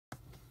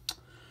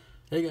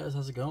Hey guys,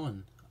 how's it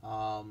going?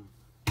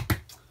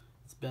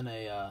 It's been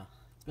a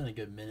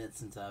good minute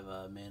since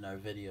I've made another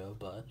video,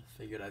 but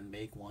figured I'd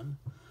make one.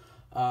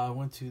 I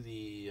went to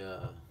the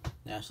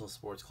National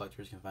Sports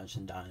Collectors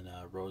Convention down in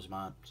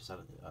Rosemont,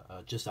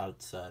 just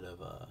outside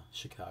of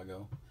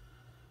Chicago.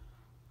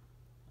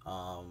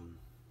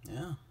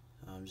 Yeah,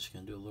 I'm just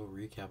gonna do a little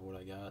recap of what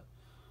I got.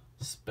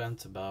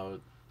 Spent about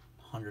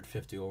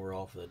 150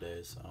 overall for the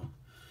day, so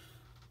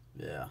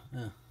yeah,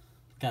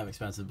 kind of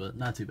expensive, but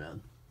not too bad.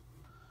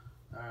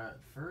 Alright,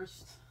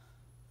 first,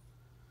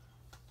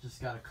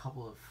 just got a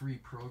couple of free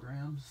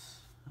programs.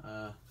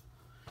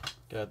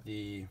 Got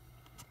the,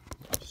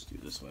 I'll just do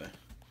it this way.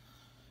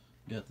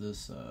 Got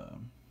this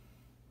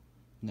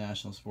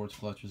National Sports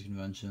Collectors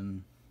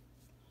Convention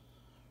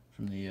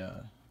from the,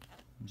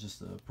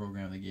 just a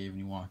program they gave when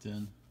you walked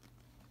in.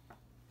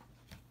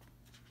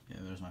 Yeah,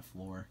 there's my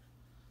floor.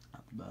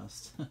 Not the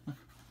best.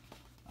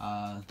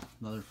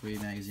 Another free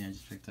magazine I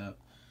just picked up.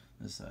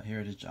 This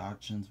Heritage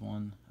Auctions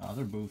one.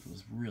 Their booth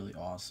was really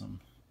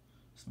awesome.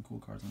 Some cool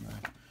cards on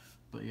there.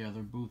 But yeah,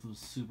 their booth was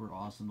super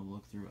awesome to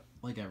look through,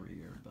 like every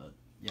year. But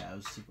yeah, it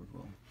was super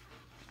cool.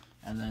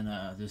 And then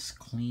this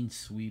Clean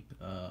Sweep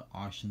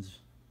Auctions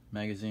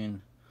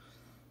magazine.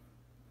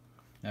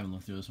 I haven't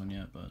looked through this one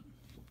yet, but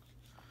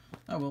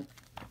I will.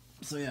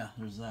 So yeah,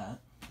 there's that.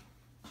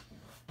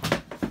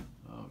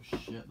 Oh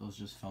shit, those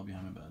just fell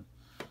behind my bed.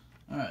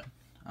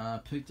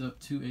 Alright, picked up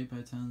two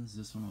 8x10s.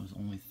 This one was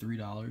only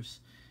 $3.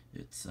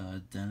 It's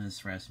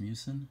Dennis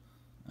Rasmussen,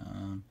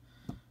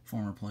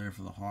 former player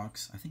for the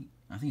Hawks. I think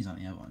he's on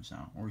the Avalanche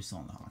now, or he's still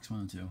on the Hawks.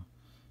 One and two.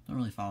 Don't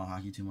really follow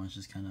hockey too much.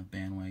 Just kind of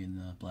bandwagon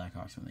the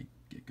Blackhawks when they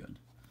get good.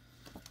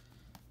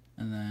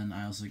 And then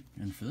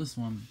and for this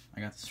one,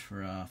 I got this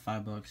for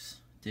 $5.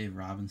 Dave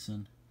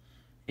Robinson,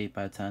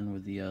 8x10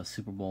 with the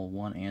Super Bowl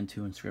 1 and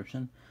 2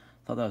 inscription.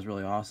 Thought that was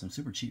really awesome.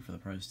 Super cheap for the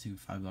price too.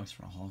 $5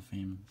 for a Hall of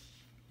Fame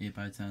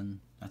 8x10.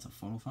 That's a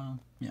photo file.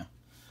 Yeah.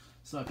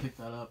 So I picked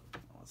that up.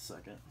 One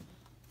second.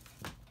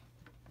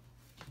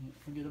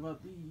 Can't forget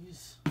about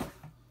these.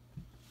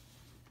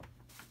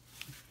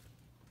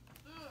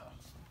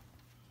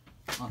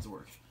 Lots of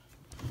work.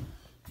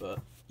 But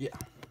yeah.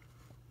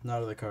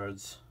 Now to the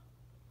cards.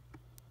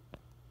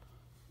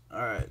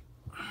 Alright.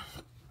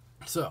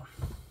 So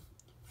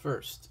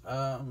first,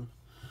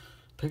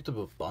 picked up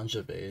a bunch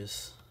of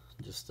bays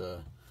just to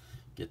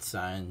get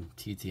signed,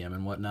 TTM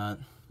and whatnot.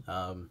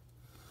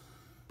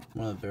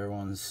 One of the bear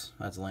ones,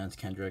 that's Lance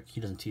Kendrick. He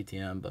doesn't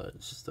TTM, but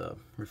it's just a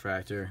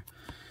refractor.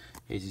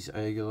 Jesus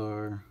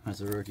Aguilar,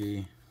 that's a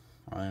rookie.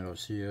 Orlando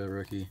Garcia,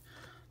 rookie.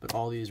 But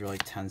all these are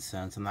like 10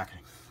 cents. I'm not going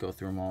to go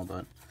through them all,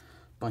 but a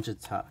bunch of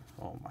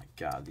oh my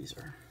god, these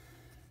are.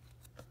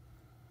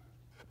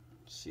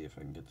 Let's see if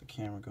I can get the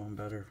camera going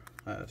better.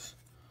 That's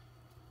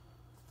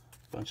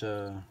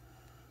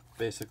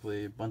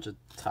basically a bunch of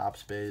top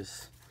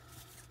space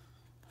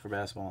for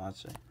basketball.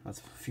 That's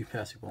a few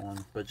basketball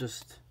ones, but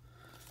just.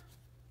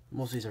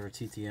 Most of these are for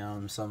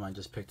TTM. Some I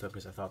just picked up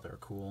because I thought they were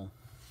cool.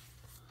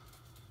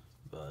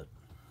 But,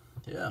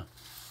 yeah.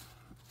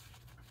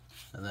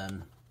 And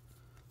then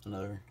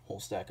another whole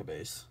stack of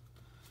base.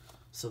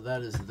 So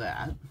that is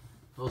that.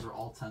 Those are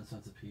all 10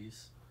 cents a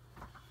piece.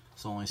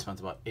 So I only spent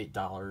about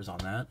 $8 on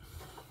that.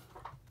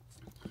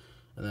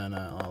 And then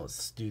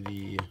let's do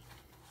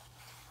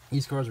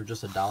these cards were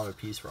just $1 a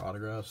piece for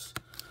autographs.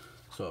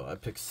 So I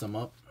picked some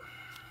up.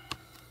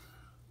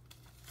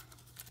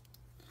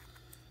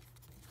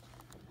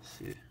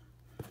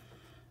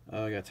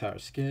 I got Tyler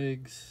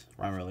Skaggs,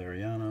 Ryan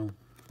Lariano,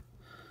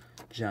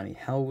 Johnny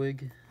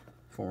Helwig,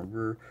 former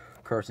Brewer,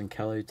 Carson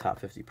Kelly,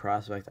 top 50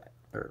 prospect,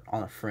 or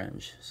on a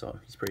fringe, so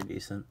he's pretty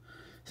decent.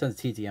 Sent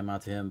the TTM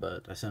out to him,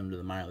 but I sent him to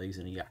the minor leagues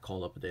and he got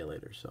called up a day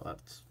later, so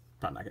that's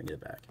probably not going to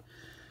get it back.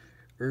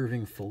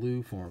 Irving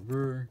Falou, former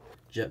Brewer,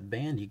 Jet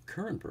Bandy,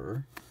 current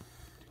Brewer,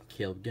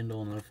 Caleb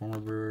Gindel, another former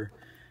Brewer,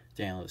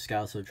 Daniel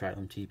Descalso, tried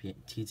him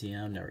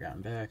TTM, never got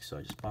him back, so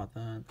I just bought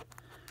that.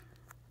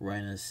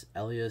 Rhinus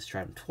Elias,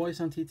 tried him twice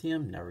on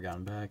TTM, never got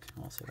him back.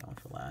 I'll say that one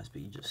for last,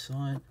 but you just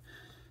saw it.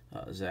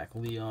 Zach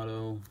Lee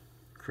auto,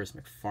 Chris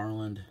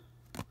McFarland,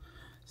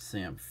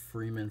 Sam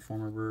Freeman,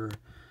 former Brewer.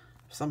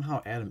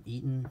 Somehow Adam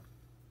Eaton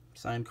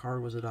signed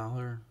card was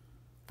 $1.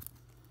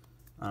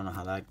 I don't know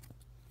how that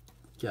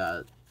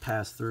got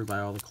passed through by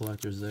all the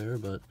collectors there,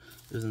 but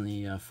it was in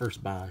the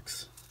first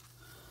box.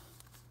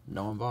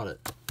 No one bought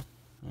it.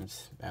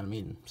 It's Adam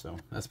Eaton, so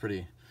that's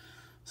pretty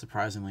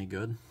surprisingly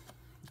good.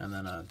 And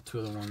then two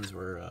other ones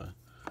were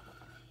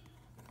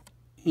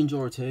Angel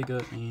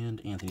Ortega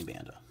and Anthony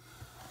Banda.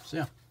 So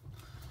yeah,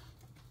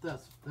 that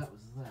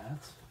was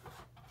that.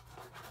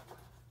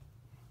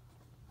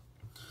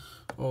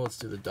 Well, let's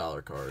do the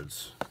dollar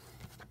cards.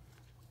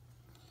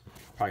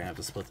 Probably gonna have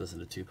to split this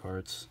into two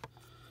parts.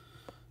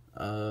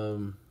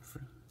 Got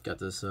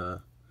this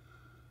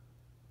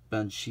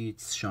Ben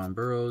Sheets, Sean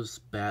Burrows,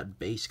 bat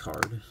base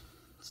card.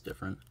 It's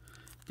different.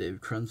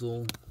 David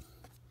Krenzel.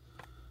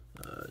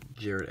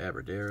 Jared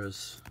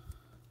Aberderis,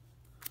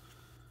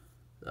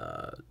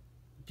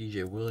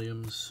 DJ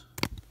Williams,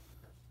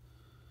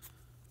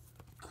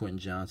 Quentin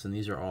Johnson.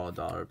 These are all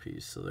 $1 a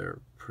piece, so they're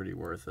pretty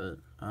worth it.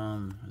 Are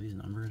these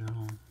numbered at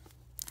all?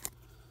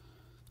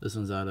 This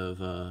one's out of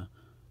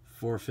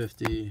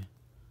 $4.50.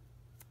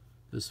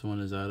 This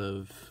one is out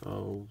of,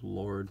 oh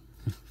Lord,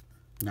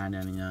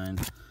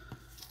 $9.99.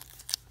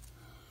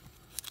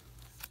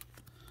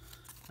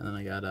 And then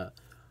I got a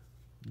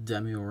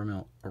Demi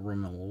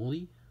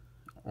Oramoli,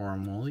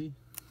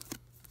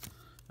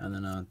 and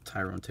then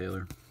Tyrone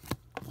Taylor.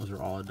 Those are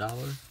all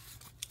 $1.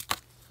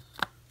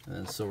 And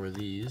then so are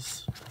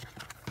these.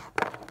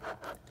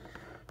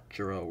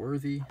 Jarrell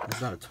Worthy. This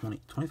is out of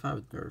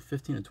 25 or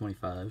 15 to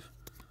 25.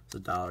 It's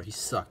 $1. He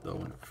sucked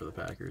though for the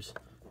Packers.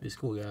 He's a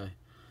cool guy.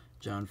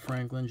 John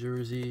Franklin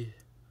jersey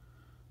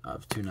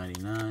of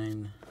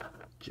 $2.99.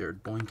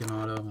 Jared Boykin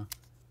auto.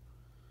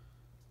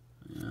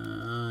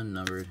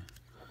 Numbered.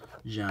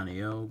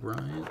 Johnny O.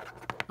 Bryant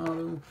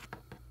auto.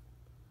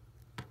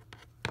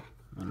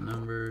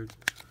 Unnumbered.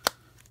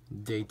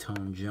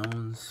 Dayton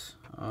Jones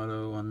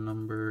auto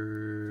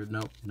unnumbered.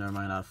 Nope, never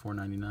mind. Out of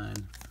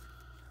 $4.99.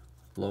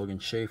 Logan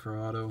Schaefer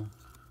auto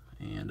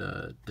and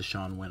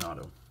Deshaun Wynn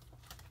auto.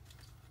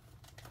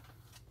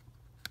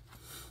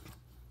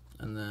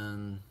 And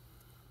then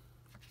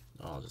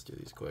I'll just do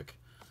these quick.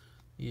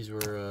 These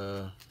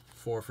were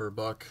 4 for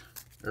 $1,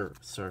 or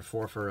sorry,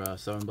 4 for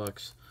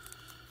 $7.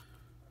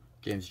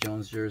 James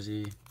Jones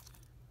jersey,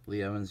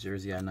 Lee Evans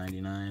jersey at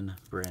 $99,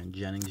 Brandon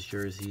Jennings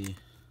jersey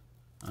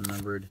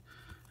unnumbered,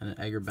 and an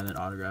Edgar Bennett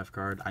autograph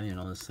card. I didn't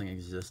even know this thing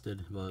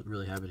existed, but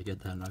really happy to get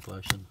that in my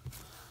collection.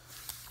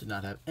 Did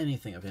not have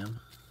anything of him.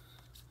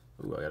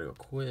 Ooh, I gotta go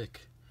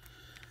quick.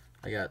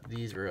 I got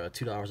these were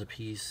 $2 a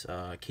piece.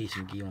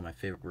 Casey McGee, one of my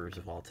favorite Brewers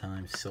of all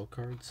time. Silk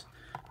cards.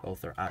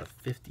 Both are out of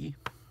 50.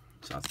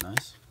 So that's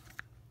nice.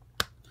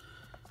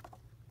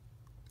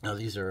 Now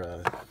these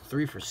are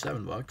 3 for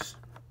 $7.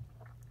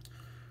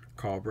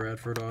 Carl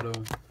Bradford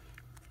auto.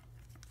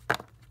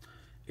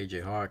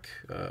 AJ Hawk,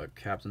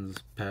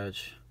 captain's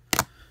patch.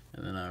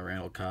 And then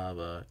Randall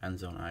Cobb, end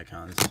zone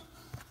icons.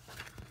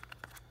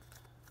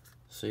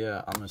 So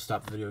yeah, I'm going to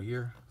stop the video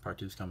here. Part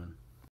 2 is coming.